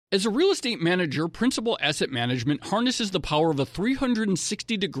As a real estate manager, Principal Asset Management harnesses the power of a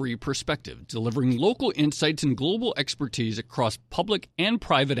 360-degree perspective, delivering local insights and global expertise across public and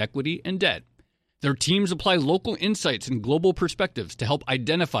private equity and debt. Their teams apply local insights and global perspectives to help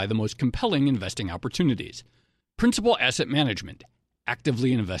identify the most compelling investing opportunities. Principal Asset Management.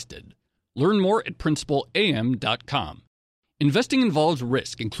 Actively invested. Learn more at principalam.com. Investing involves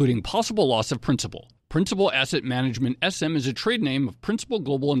risk, including possible loss of principal. Principal Asset Management SM is a trade name of Principal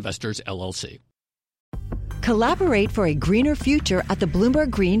Global Investors, LLC. Collaborate for a greener future at the Bloomberg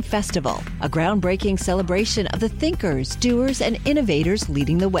Green Festival, a groundbreaking celebration of the thinkers, doers, and innovators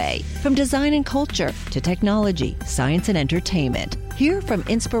leading the way. From design and culture to technology, science, and entertainment. Hear from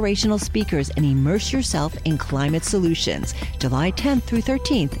inspirational speakers and immerse yourself in climate solutions. July 10th through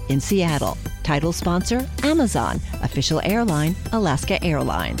 13th in Seattle. Title sponsor, Amazon. Official airline, Alaska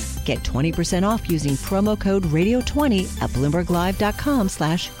Airlines. Get 20% off using promo code radio20 at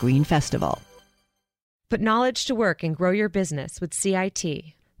bloomberglive.com/greenfestival. Put knowledge to work and grow your business with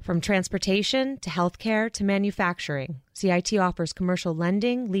CIT. From transportation to healthcare to manufacturing, CIT offers commercial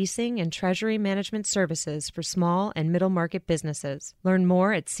lending, leasing, and treasury management services for small and middle market businesses. Learn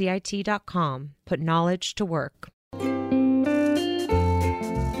more at CIT.com. Put knowledge to work.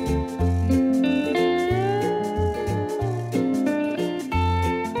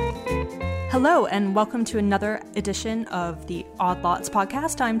 Hello, and welcome to another edition of the Odd Lots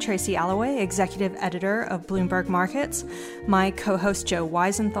podcast. I'm Tracy Alloway, executive editor of Bloomberg Markets. My co-host Joe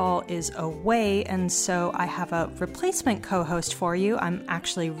Weisenthal is away, and so I have a replacement co-host for you. I'm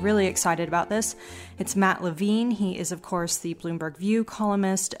actually really excited about this. It's Matt Levine. He is, of course, the Bloomberg View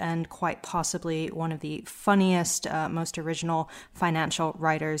columnist and quite possibly one of the funniest, most original financial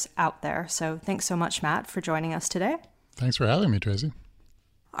writers out there. So thanks so much, Matt, for joining us today. Thanks for having me, Tracy.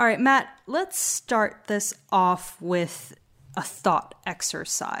 All right, Matt, let's start this off with a thought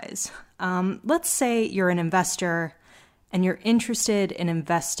exercise. Let's say you're an investor and you're interested in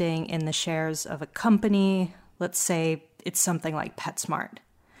investing in the shares of a company. Let's say it's something like PetSmart.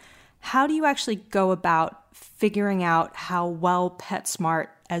 How do you actually go about figuring out how well PetSmart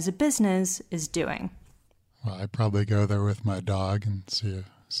as a business is doing? Well, I probably go there with my dog and see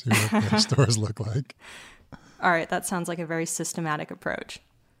what their stores look like. All right, that sounds like a very systematic approach.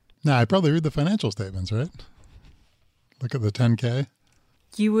 No, I probably read the financial statements, right? Look at the 10K.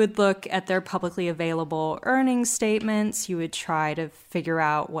 You would look at their publicly available earnings statements. You would try to figure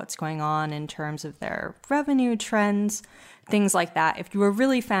out what's going on in terms of their revenue trends, things like that. If you were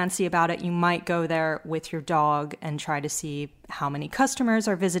really fancy about it, you might go there with your dog and try to see how many customers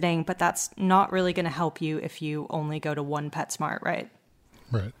are visiting, but that's not really going to help you if you only go to one PetSmart, right?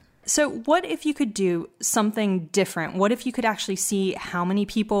 Right. So what if you could do something different? What if you could actually see how many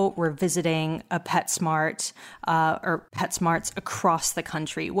people were visiting a PetSmart or PetSmarts across the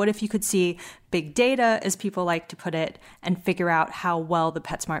country? What if you could see big data, as people like to put it, and figure out how well the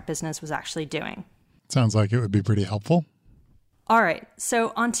PetSmart business was actually doing? Sounds like it would be pretty helpful. All right,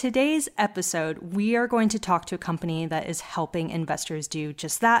 so on today's episode, we are going to talk to a company that is helping investors do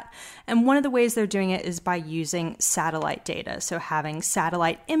just that. And one of the ways they're doing it is by using satellite data. So having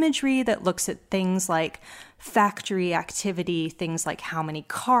satellite imagery that looks at things like factory activity, things like how many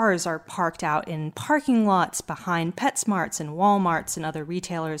cars are parked out in parking lots behind PetSmarts and Walmarts and other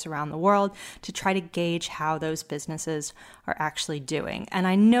retailers around the world to try to gauge how those businesses are actually doing. And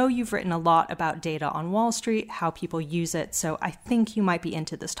I know you've written a lot about data on Wall Street, how people use it, so I think you might be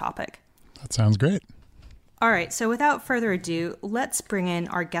into this topic. That sounds great. All right, so without further ado, let's bring in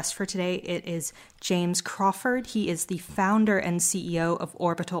our guest for today. It is James Crawford. He is the founder and CEO of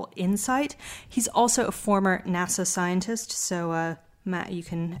Orbital Insight. He's also a former NASA scientist, so Matt, you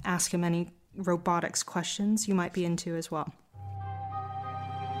can ask him any robotics questions you might be into as well.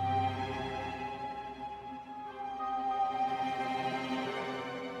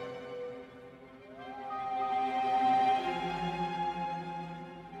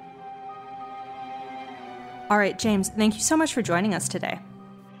 All right, James, thank you so much for joining us today.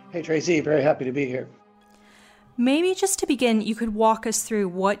 Hey, Tracy, very happy to be here. Maybe just to begin, you could walk us through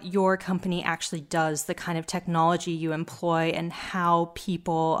what your company actually does, the kind of technology you employ, and how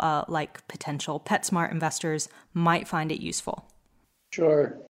people like potential PetSmart investors might find it useful.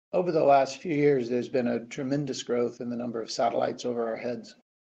 Sure. Over the last few years, there's been a tremendous growth in the number of satellites over our heads.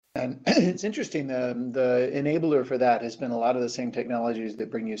 And it's interesting, the enabler for that has been a lot of the same technologies that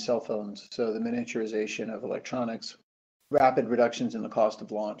bring you cell phones. So the miniaturization of electronics, rapid reductions in the cost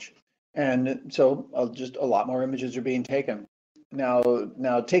of launch. And so just a lot more images are being taken. Now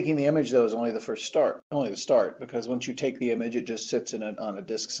taking the image, though, is only the start, because once you take the image, it just sits on a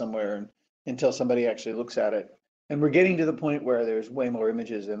disk somewhere until somebody actually looks at it. And we're getting to the point where there's way more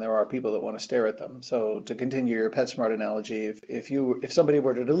images than there are people that want to stare at them. So to continue your PetSmart analogy, if somebody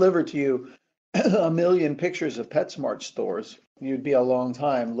were to deliver to you 1 million pictures of PetSmart stores, you'd be a long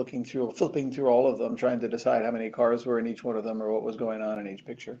time flipping through all of them, trying to decide how many cars were in each one of them or what was going on in each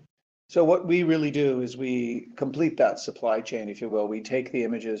picture. So what we really do is we complete that supply chain, if you will. We take the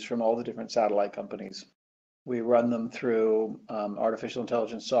images from all the different satellite companies. We run them through artificial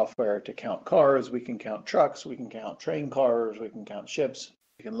intelligence software to count cars. We can count trucks. We can count train cars. We can count ships.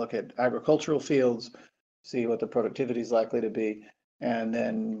 We can look at agricultural fields, see what the productivity is likely to be. And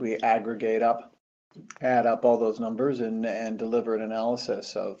then we aggregate up, add up all those numbers and deliver an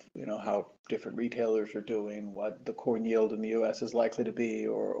analysis of, how different retailers are doing, what the corn yield in the U.S. is likely to be,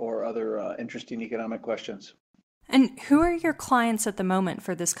 or other interesting economic questions. And who are your clients at the moment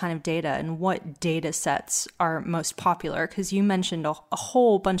for this kind of data, and what data sets are most popular? Because you mentioned a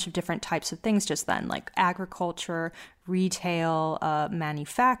whole bunch of different types of things just then, like agriculture, retail,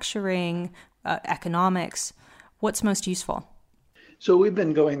 manufacturing, economics. What's most useful? So we've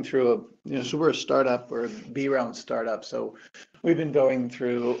been going through so we're a startup, we're a B-round startup. So we've been going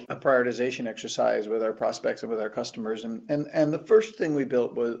through a prioritization exercise with our prospects and with our customers. And the first thing we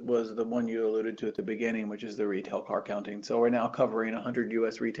built was the one you alluded to at the beginning, which is the retail car counting. So we're now covering 100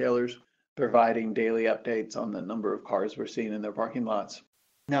 US retailers, providing daily updates on the number of cars we're seeing in their parking lots.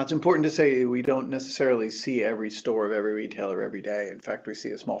 Now, it's important to say we don't necessarily see every store of every retailer every day. In fact, we see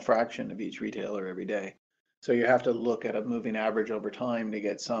a small fraction of each retailer every day. So you have to look at a moving average over time to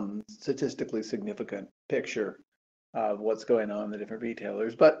get some statistically significant picture of what's going on in the different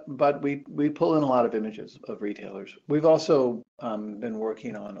retailers. But we pull in a lot of images of retailers. We've also been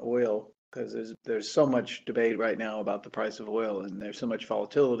working on oil because there's so much debate right now about the price of oil, and there's so much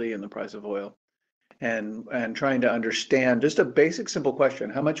volatility in the price of oil. And trying to understand just a basic, simple question: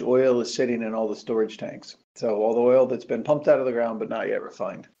 how much oil is sitting in all the storage tanks? So all the oil that's been pumped out of the ground but not yet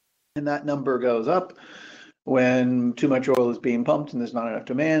refined. And that number goes up when too much oil is being pumped and there's not enough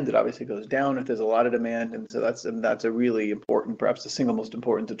demand. It obviously goes down if there's a lot of demand. And so that's a really important, perhaps the single most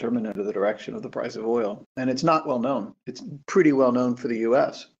important determinant of the direction of the price of oil. And it's not well known. It's pretty well known for the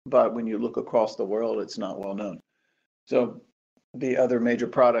US, but when you look across the world, it's not well known. So the other major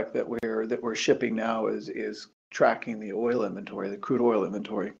product that we're shipping now is tracking the oil inventory, the crude oil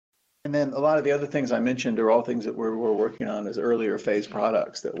inventory. And then a lot of the other things I mentioned are all things that we're working on as earlier phase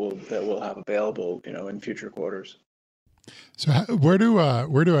products that we'll have available, in future quarters. So where do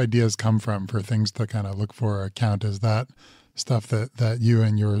ideas come from for things to kind of look for or count? Is that stuff that you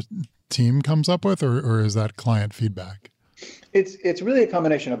and your team comes up with, or is that client feedback? It's really a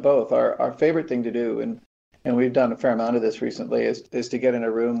combination of both. Our favorite thing to do, and we've done a fair amount of this recently, is to get in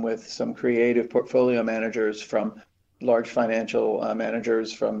a room with some creative portfolio managers from large financial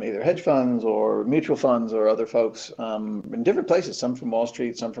managers from either hedge funds or mutual funds or other folks in different places, some from Wall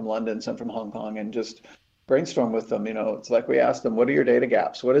Street, some from London, some from Hong Kong, and just brainstorm with them. It's like we ask them, what are your data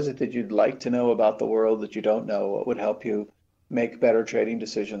gaps? What is it that you'd like to know about the world that you don't know? What would help you make better trading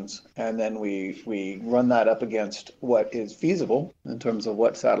decisions? And then we run that up against what is feasible in terms of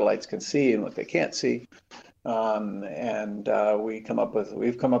what satellites can see and what they can't see. We've come up with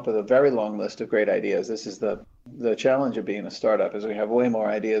a very long list of great ideas. This is the challenge of being a startup, is we have way more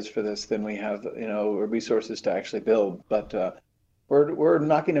ideas for this than we have, resources to actually build. But we're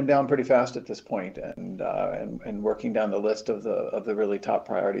knocking them down pretty fast at this point, and working down the list of the really top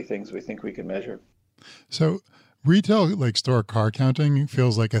priority things we think we can measure. So retail, like store car counting,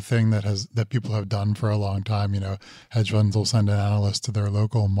 feels like a thing that people have done for a long time. Hedge funds will send an analyst to their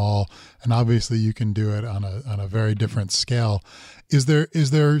local mall, and obviously you can do it on a very different scale. Is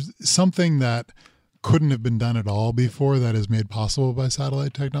there something that couldn't have been done at all before that is made possible by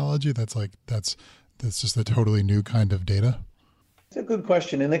satellite technology? That's just a totally new kind of data. It's a good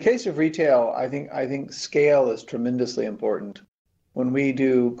question. In the case of retail, I think scale is tremendously important. When we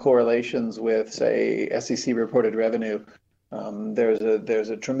do correlations with, say, SEC reported revenue, there's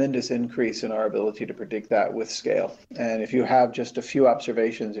a tremendous increase in our ability to predict that with scale. And if you have just a few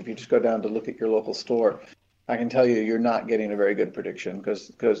observations, if you just go down to look at your local store, I can tell you're not getting a very good prediction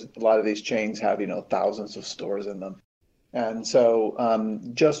because a lot of these chains have thousands of stores in them. And so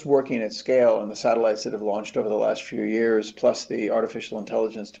just working at scale and the satellites that have launched over the last few years, plus the artificial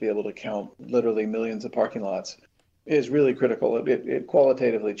intelligence to be able to count literally millions of parking lots, is really critical. It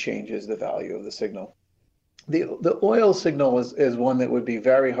qualitatively changes the value of the signal. The oil signal is one that would be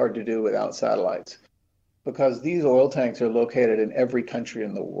very hard to do without satellites, because these oil tanks are located in every country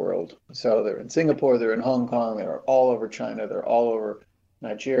in the world. So they're in Singapore, they're in Hong Kong, they're all over China, they're all over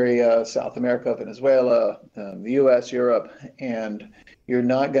Nigeria, South America, Venezuela, the US, Europe, and you're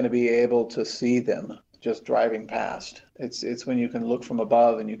not going to be able to see them just driving past. It's when you can look from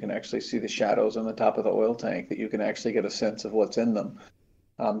above and you can actually see the shadows on the top of the oil tank that you can actually get a sense of what's in them.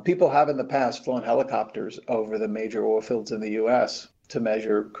 People have in the past flown helicopters over the major oil fields in the U.S. to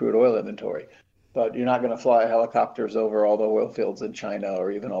measure crude oil inventory. But you're not going to fly helicopters over all the oil fields in China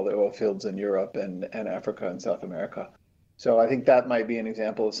or even all the oil fields in Europe and Africa and South America. So I think that might be an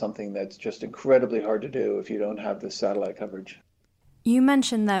example of something that's just incredibly hard to do if you don't have this satellite coverage. You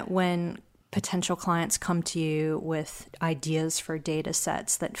mentioned that when potential clients come to you with ideas for data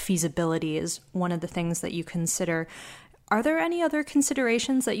sets, that feasibility is one of the things that you consider. Are there any other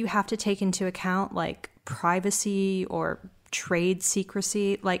considerations that you have to take into account, like privacy or trade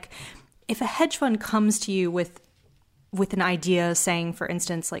secrecy? Like, if a hedge fund comes to you with an idea saying, for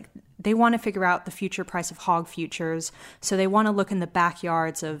instance, like they want to figure out the future price of hog futures, so they want to look in the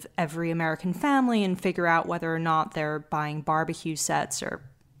backyards of every American family and figure out whether or not they're buying barbecue sets or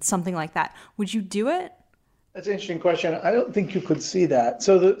something like that, would you do it? That's an interesting question. I don't think you could see that.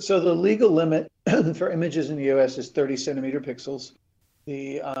 So the legal limit for images in the U.S. is 30 centimeter pixels.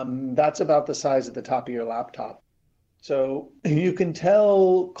 That's about the size of the top of your laptop. So you can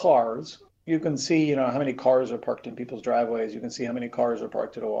tell cars, you can see, how many cars are parked in people's driveways. You can see how many cars are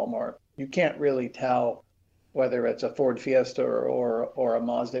parked at a Walmart. You can't really tell whether it's a Ford Fiesta or a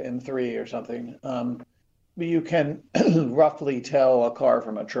Mazda M3 or something. But you can roughly tell a car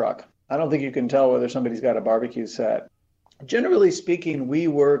from a truck. I don't think you can tell whether somebody's got a barbecue set. Generally speaking, we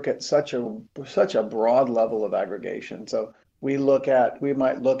work at such a broad level of aggregation. So we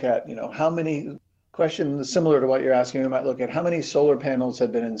might look at, how many questions similar to what you're asking. We might look at how many solar panels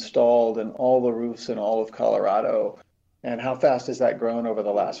have been installed in all the roofs in all of Colorado, and how fast has that grown over the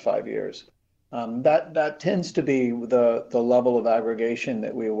last 5 years. That tends to be the level of aggregation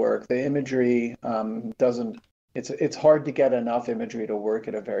that we work. The imagery it's hard to get enough imagery to work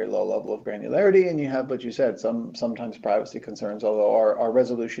at a very low level of granularity, and you have what you said, sometimes privacy concerns, although our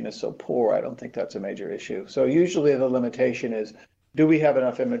resolution is so poor, I don't think that's a major issue. So usually the limitation is, do we have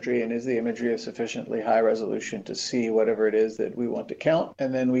enough imagery, and is the imagery of sufficiently high resolution to see whatever it is that we want to count?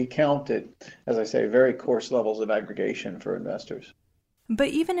 And then we count it, as I say, very coarse levels of aggregation for investors. But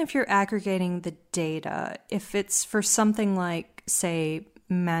even if you're aggregating the data, if it's for something like, say,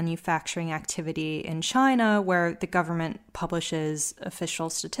 manufacturing activity in China, where the government publishes official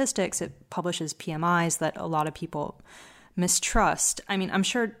statistics, it publishes PMIs that a lot of people mistrust. I mean, I'm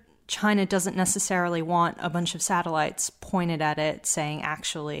sure China doesn't necessarily want a bunch of satellites pointed at it saying,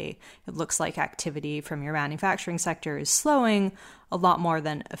 actually, it looks like activity from your manufacturing sector is slowing a lot more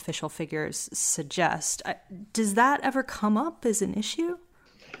than official figures suggest. Does that ever come up as an issue?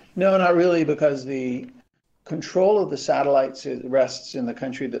 No, not really, because the control of the satellites rests in the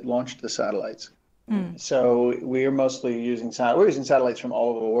country that launched the satellites. So we're mostly using satellites from all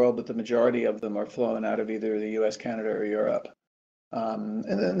over the world, but the majority of them are flown out of either the US, Canada, or Europe. And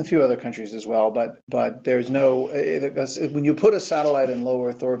then a few other countries as well, but there's when you put a satellite in low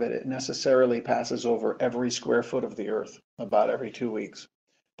Earth orbit, it necessarily passes over every square foot of the Earth about every 2 weeks,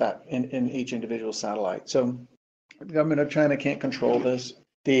 that in each individual satellite. So the government of China can't control this.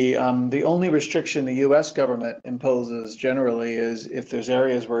 The only restriction the U.S. government imposes generally is if there's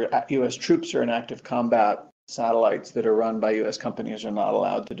areas where U.S. troops are in active combat, satellites that are run by U.S. companies are not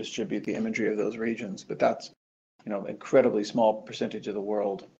allowed to distribute the imagery of those regions. But that's incredibly small percentage of the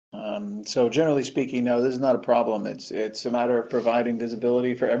world. So generally speaking, no, this is not a problem. It's a matter of providing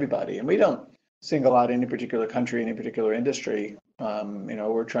visibility for everybody. And we don't single out any particular country, any particular industry.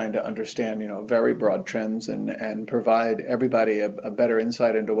 We're trying to understand, very broad trends and provide everybody a better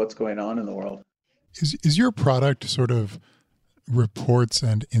insight into what's going on in the world. Is your product sort of reports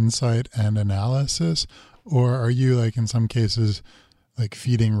and insight and analysis, or are you like in some cases like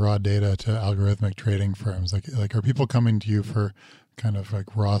feeding raw data to algorithmic trading firms? Like are people coming to you for kind of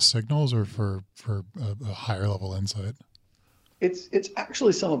like raw signals or for a higher level insight? It's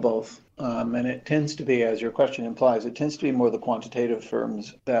actually some of both. And it tends to be, as your question implies, it tends to be more the quantitative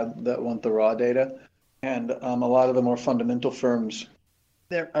firms that want the raw data. And a lot of the more fundamental firms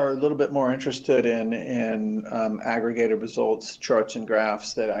are a little bit more interested in aggregated results, charts and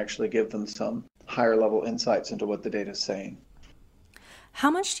graphs that actually give them some higher level insights into what the data is saying. How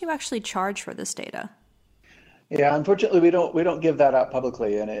much do you actually charge for this data? Yeah, unfortunately, we don't give that out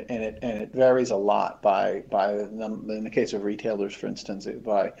publicly, and it varies a lot by in the case of retailers, for instance,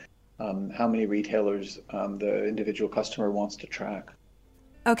 by how many retailers the individual customer wants to track.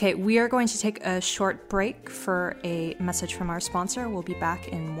 Okay, we are going to take a short break for a message from our sponsor. We'll be back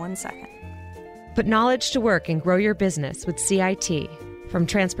in 1 second. Put knowledge to work and grow your business with CIT. From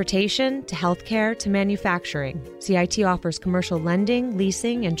transportation to healthcare to manufacturing, CIT offers commercial lending,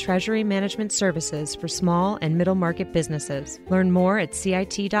 leasing, and treasury management services for small and middle market businesses. Learn more at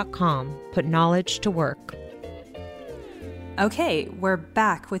CIT.com. Put knowledge to work. Okay, we're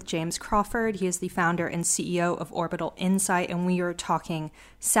back with James Crawford. He is the founder and CEO of Orbital Insight, and we are talking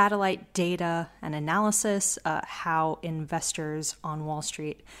satellite data and analysis, how investors on Wall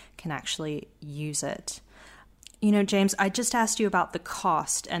Street can actually use it. You know, James, I just asked you about the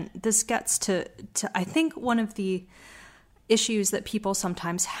cost, and this gets to I think one of the issues that people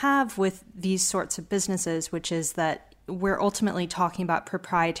sometimes have with these sorts of businesses, which is that we're ultimately talking about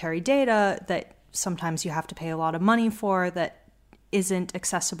proprietary data that sometimes you have to pay a lot of money for, that isn't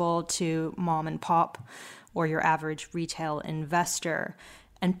accessible to mom and pop or your average retail investor.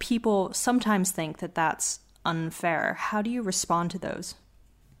 And people sometimes think that that's unfair. How do you respond to those?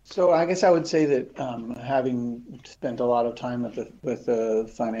 So I guess I would say that having spent a lot of time with the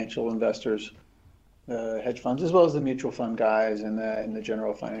financial investors, the hedge funds, as well as the mutual fund guys and the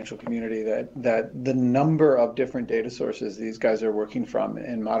general financial community, that the number of different data sources these guys are working from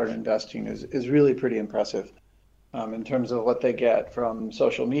in modern investing is really pretty impressive, in terms of what they get from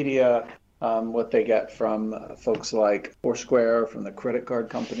social media, what they get from folks like Foursquare, from the credit card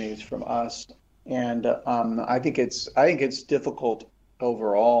companies, from us, and I think it's difficult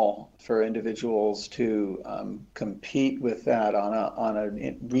overall for individuals to compete with that on a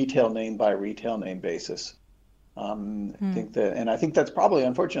retail name by retail name basis. I think that's probably,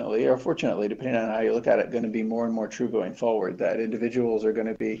 unfortunately or fortunately, depending on how you look at it, going to be more and more true going forward, that individuals are going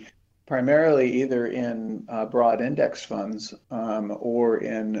to be primarily either in broad index funds or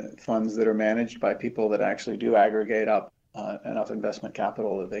in funds that are managed by people that actually do aggregate up enough investment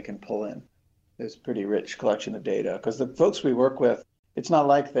capital that they can pull in this pretty rich collection of data. Because the folks we work with, it's not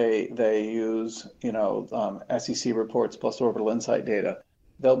like they use, SEC reports plus Orbital Insight data.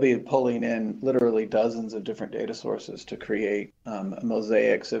 They'll be pulling in literally dozens of different data sources to create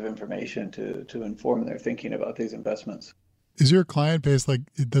mosaics of information to inform their thinking about these investments. Is your client base,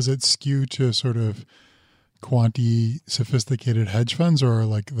 does it skew to sort of quantity sophisticated hedge funds, or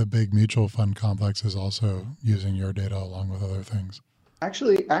like the big mutual fund complex is also using your data along with other things?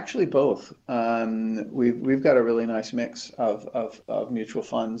 Actually, both. We've got a really nice mix of mutual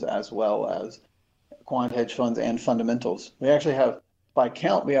funds as well as quant hedge funds and fundamentals. We actually have, by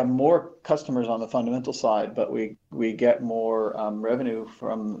count, we have more customers on the fundamental side, but we get more revenue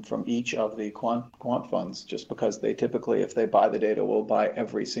from each of the quant funds, just because they typically, if they buy the data, will buy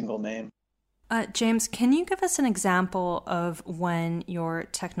every single name. James, can you give us an example of when your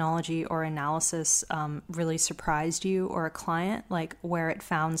technology or analysis really surprised you or a client, like where it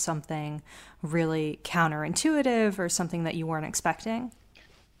found something really counterintuitive or something that you weren't expecting?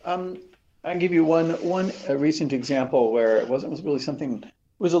 I'll give you one recent example where it was really something. It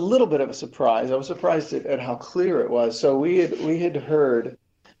was a little bit of a surprise. I was surprised at how clear it was. So we had heard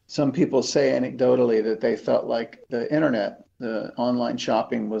some people say anecdotally that they felt like the internet, the online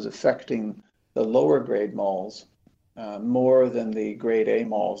shopping, was affecting the lower grade malls more than the grade A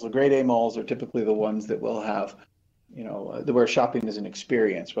malls. The grade A malls are typically the ones that will have, where shopping is an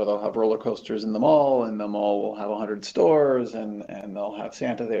experience, where they'll have roller coasters in the mall, and the mall will have 100 stores, and they'll have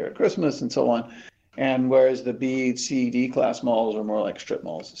Santa there at Christmas and so on. And whereas the B, C, D class malls are more like strip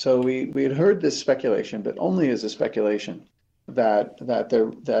malls. So we had heard this speculation, but only as a speculation,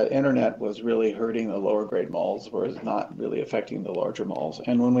 that internet was really hurting the lower grade malls, whereas not really affecting the larger malls.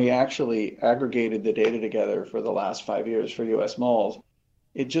 And when we actually aggregated the data together for the last 5 years for U.S. malls,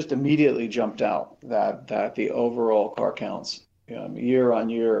 it just immediately jumped out that the overall car counts year on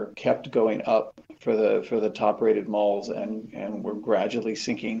year kept going up for the top rated malls, and were gradually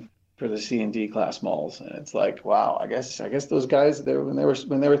sinking for the C and D class malls. And it's like, wow, I guess those guys there, when they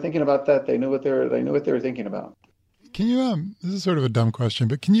were thinking about that, they knew what they were thinking about. Can you, this is sort of a dumb question,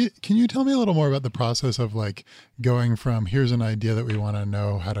 but can you tell me a little more about the process of going from here's an idea that we want to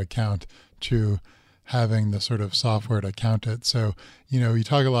know how to count to having the sort of software to count it? So, you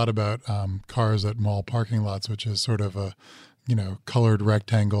talk a lot about cars at mall parking lots, which is sort of a, colored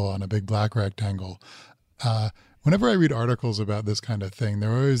rectangle on a big black rectangle. Whenever I read articles about this kind of thing, there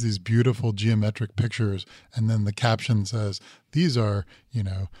are always these beautiful geometric pictures, and then the caption says, these are,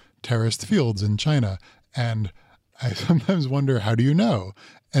 terraced fields in China. And I sometimes wonder, how do you know?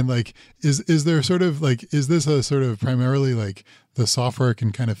 And is there sort of is this a sort of primarily the software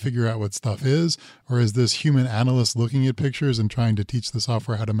can kind of figure out what stuff is, or is this human analysts looking at pictures and trying to teach the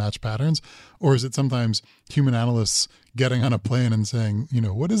software how to match patterns? Or is it sometimes human analysts getting on a plane and saying,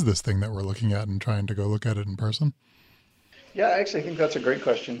 what is this thing that we're looking at, and trying to go look at it in person? Yeah, actually, I think that's a great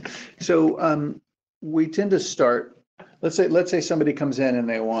question. So we tend to start Let's say somebody comes in and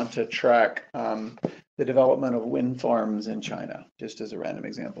they want to track the development of wind farms in China, just as a random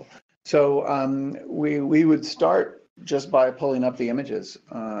example. So we would start just by pulling up the images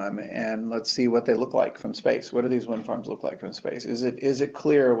and let's see what they look like from space. What do these wind farms look like from space? Is it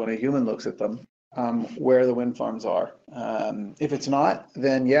clear when a human looks at them where the wind farms are? If it's not,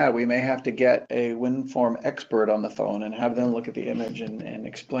 then yeah, we may have to get a wind farm expert on the phone and have them look at the image and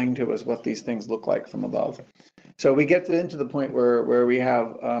explain to us what these things look like from above. So we get into the point where we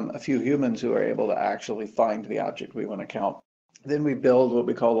have a few humans who are able to actually find the object we want to count. Then we build what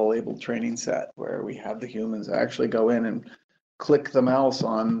we call a labeled training set, where we have the humans actually go in and click the mouse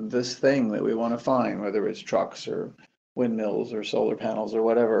on this thing that we want to find, whether it's trucks or windmills or solar panels or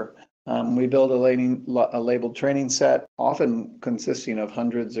whatever. We build a labeled training set, often consisting of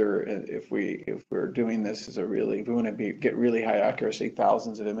hundreds, or if we're doing this as we want to get really high accuracy,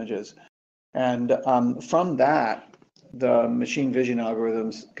 thousands of images. And from that, the machine vision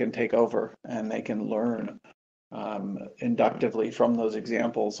algorithms can take over and they can learn inductively from those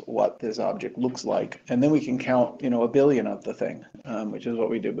examples what this object looks like. And then we can count, a billion of the thing, which is what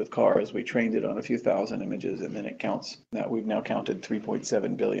we did with cars. We trained it on a few thousand images, and then it counts. Now we've now counted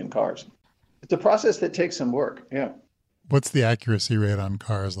 3.7 billion cars. It's a process that takes some work, yeah. What's the accuracy rate on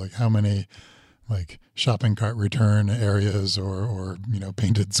cars? Like how many shopping cart return areas or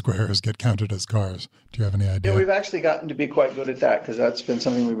painted squares get counted as cars? Do you have any idea? Yeah, we've actually gotten to be quite good at that because that's been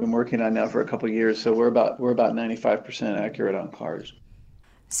something we've been working on now for a couple of years. So we're about 95% accurate on cars.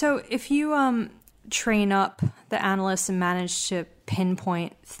 So if you train up the analysts and manage to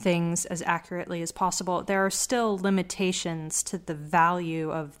pinpoint things as accurately as possible, there are still limitations to the value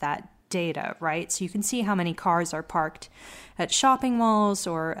of that data, right? So you can see how many cars are parked at shopping malls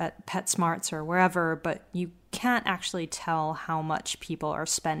or at PetSmarts or wherever, but you can't actually tell how much people are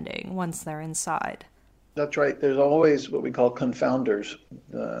spending once they're inside. That's right. There's always what we call confounders,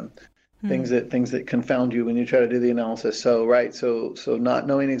 things that confound you when you try to do the analysis. So not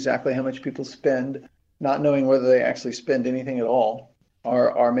knowing exactly how much people spend, not knowing whether they actually spend anything at all,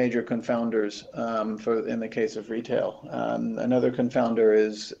 are major confounders in the case of retail. Another confounder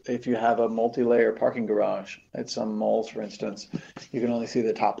is if you have a multi-layer parking garage at some malls, for instance, you can only see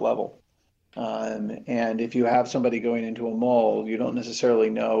the top level. And if you have somebody going into a mall, you don't necessarily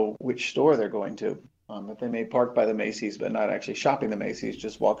know which store they're going to. But they may park by the Macy's, but not actually shopping the Macy's,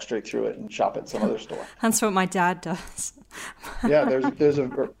 just walk straight through it and shop at some other store. That's what my dad does. Yeah, there's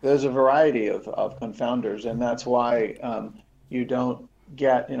a variety of confounders, and that's why you don't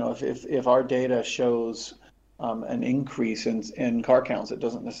get, if our data shows an increase in car counts, it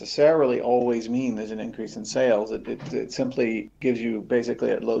doesn't necessarily always mean there's an increase in sales. It simply gives you,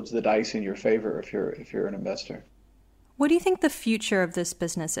 basically, it loads the dice in your favor if you're an investor. What do you think the future of this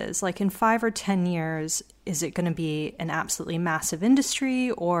business is? Like in 5 or 10 years, is it going to be an absolutely massive industry,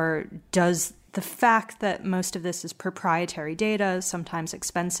 or does the fact that most of this is proprietary data, sometimes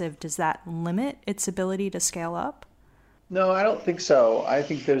expensive, does that limit its ability to scale up? No, I don't think so. I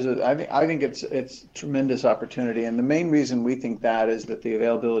think I think it's tremendous opportunity, and the main reason we think that is that the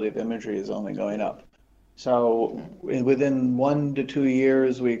availability of imagery is only going up. So within 1 to 2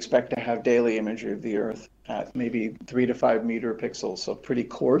 years, we expect to have daily imagery of the Earth at maybe 3 to 5 meter pixels, so pretty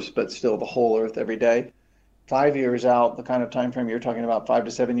coarse, but still the whole Earth every day. 5 years out, the kind of time frame you're talking about, 5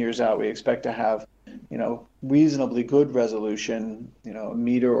 to 7 years out, we expect to have, reasonably good resolution, a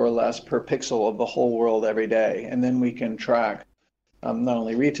meter or less per pixel of the whole world every day. And then we can track not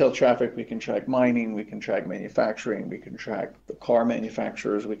only retail traffic, we can track mining, we can track manufacturing, we can track the car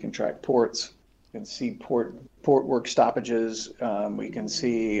manufacturers, we can track ports, we can see port work stoppages, we can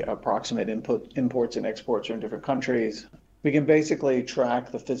see approximate imports and exports from different countries. We can basically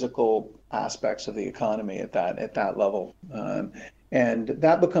track the physical aspects of the economy at that level. And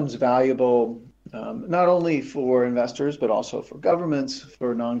that becomes valuable not only for investors, but also for governments,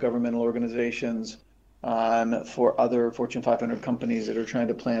 for non-governmental organizations, for other Fortune 500 companies that are trying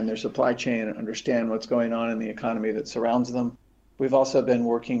to plan their supply chain and understand what's going on in the economy that surrounds them. We've also been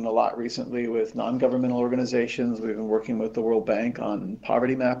working a lot recently with non-governmental organizations. We've been working with the World Bank on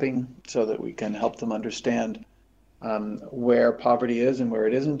poverty mapping so that we can help them understand where poverty is and where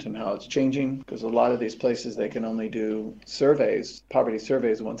it isn't and how it's changing, because a lot of these places, they can only do poverty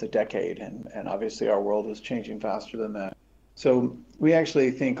surveys once a decade, and obviously our world is changing faster than that. So we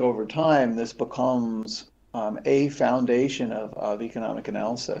actually think over time this becomes a foundation of economic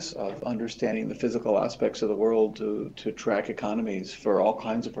analysis, of understanding the physical aspects of the world to track economies for all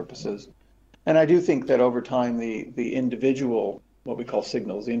kinds of purposes. And I do think that over time the individual, what we call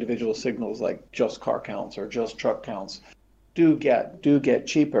signals, the individual signals like just car counts or just truck counts, do get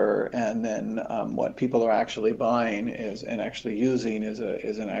cheaper, and then what people are actually buying and actually using is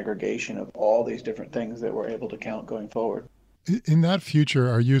an aggregation of all these different things that we're able to count going forward. In that future,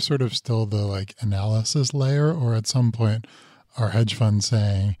 are you sort of still the analysis layer, or at some point are hedge funds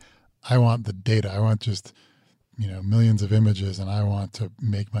saying, I want the data, I want just millions of images, and I want to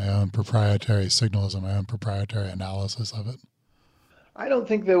make my own proprietary signals and my own proprietary analysis of it? I don't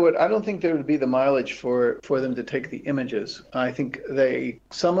think there would be the mileage for them to take the images. I think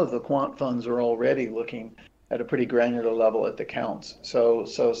some of the quant funds are already looking at a pretty granular level at the counts. So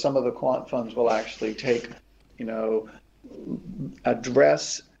some of the quant funds will actually take,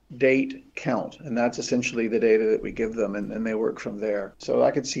 address, date, count, and that's essentially the data that we give them, and they work from there. So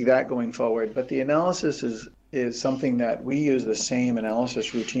I could see that going forward. But the analysis is something that we use the same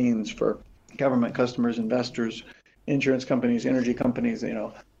analysis routines for government customers, investors, insurance companies, energy companies,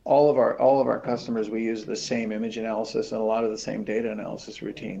 all of our customers, we use the same image analysis and a lot of the same data analysis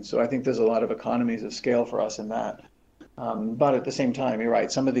routines. So I think there's a lot of economies of scale for us in that. But at the same time, you're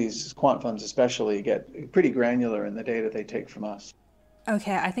right, some of these quant funds especially get pretty granular in the data they take from us.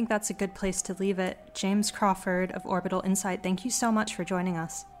 Okay, I think that's a good place to leave it. James Crawford of Orbital Insight, thank you so much for joining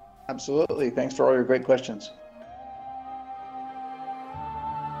us. Absolutely. Thanks for all your great questions.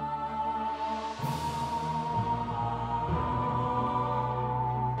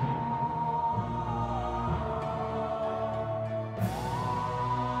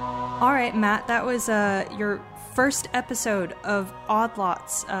 All right, Matt, that was your first episode of Odd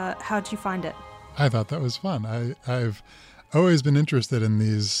Lots. How'd you find it? I thought that was fun. I've always been interested in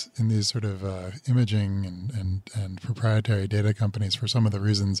these sort of imaging and proprietary data companies for some of the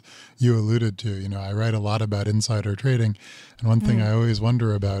reasons you alluded to. I write a lot about insider trading, and one thing I always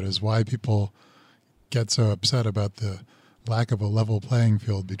wonder about is why people get so upset about the lack of a level playing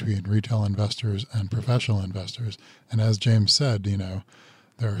field between retail investors and professional investors. And as James said,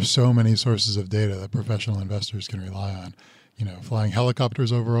 there are so many sources of data that professional investors can rely on. Flying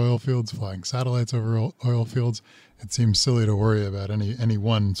helicopters over oil fields, flying satellites over oil fields. It seems silly to worry about any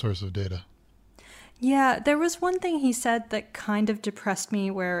one source of data. Yeah, there was one thing he said that kind of depressed me,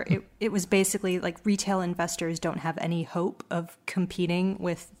 where it was basically like retail investors don't have any hope of competing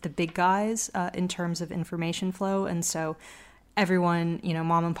with the big guys in terms of information flow. And so everyone,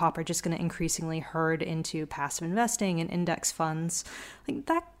 mom and pop are just going to increasingly herd into passive investing and index funds. Like,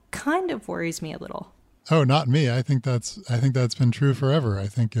 that kind of worries me a little. Oh, not me. I think that's been true forever. I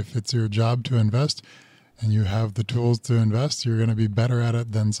think if it's your job to invest and you have the tools to invest, you're going to be better at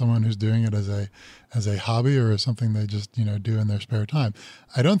it than someone who's doing it as a hobby or as something they just, do in their spare time.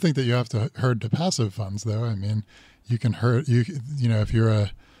 I don't think that you have to herd to passive funds, though. I mean, you can herd, if you're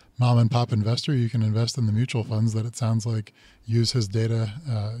a mom and pop investor, you can invest in the mutual funds that it sounds like use his data,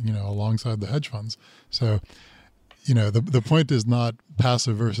 alongside the hedge funds. So, the point is not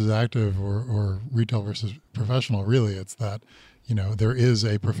passive versus active or retail versus professional. Really, it's that, there is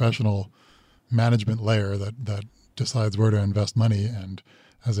a professional management layer that decides where to invest money. And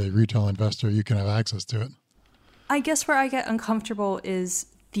as a retail investor, you can have access to it. I guess where I get uncomfortable is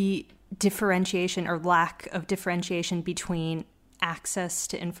the differentiation or lack of differentiation between access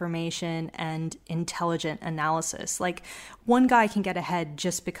to information and intelligent analysis. Like, one guy can get ahead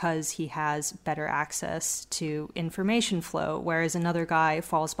just because he has better access to information flow, whereas another guy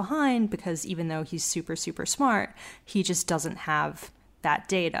falls behind because even though he's super, super smart, he just doesn't have that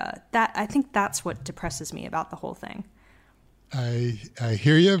data. I think that's what depresses me about the whole thing. I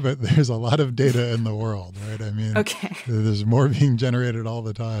hear you, but there's a lot of data in the world, right? I mean, okay. There's more being generated all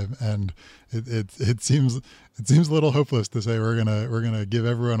the time, and it seems a little hopeless to say we're gonna give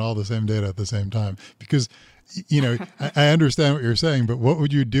everyone all the same data at the same time, because I understand what you're saying, but what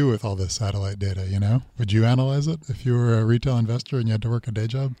would you do with all this satellite data? Would you analyze it if you were a retail investor and you had to work a day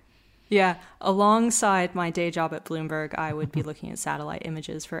job? Yeah, alongside my day job at Bloomberg, I would be looking at satellite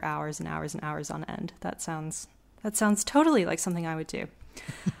images for hours and hours and hours on end. That sounds totally like something I would do.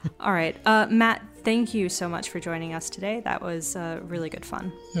 All right. Matt, thank you so much for joining us today. That was really good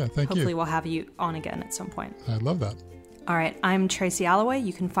fun. Yeah, thank you. Hopefully we'll have you on again at some point. I'd love that. All right. I'm Tracy Alloway.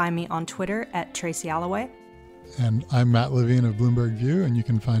 You can find me on Twitter at Tracy Alloway. And I'm Matt Levine of Bloomberg View, and you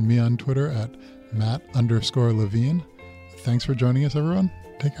can find me on Twitter at Matt_Levine. Thanks for joining us, everyone.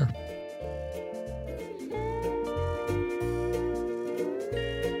 Take care.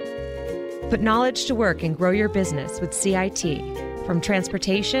 Put knowledge to work and grow your business with CIT. From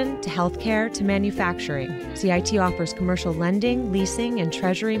transportation to healthcare to manufacturing, CIT offers commercial lending, leasing, and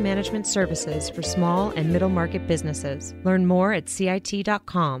treasury management services for small and middle market businesses. Learn more at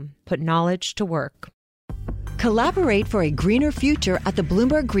CIT.com. Put knowledge to work. Collaborate for a greener future at the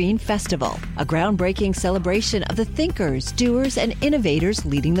Bloomberg Green Festival, a groundbreaking celebration of the thinkers, doers, and innovators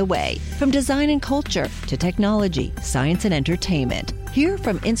leading the way. From design and culture to technology, science, and entertainment. Hear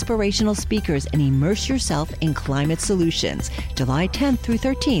from inspirational speakers and immerse yourself in climate solutions. July 10th through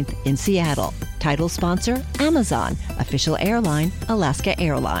 13th in Seattle. Title sponsor, Amazon. Official airline, Alaska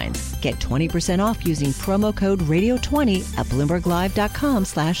Airlines. Get 20% off using promo code radio20 at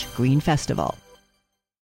BloombergLive.com/Green Festival.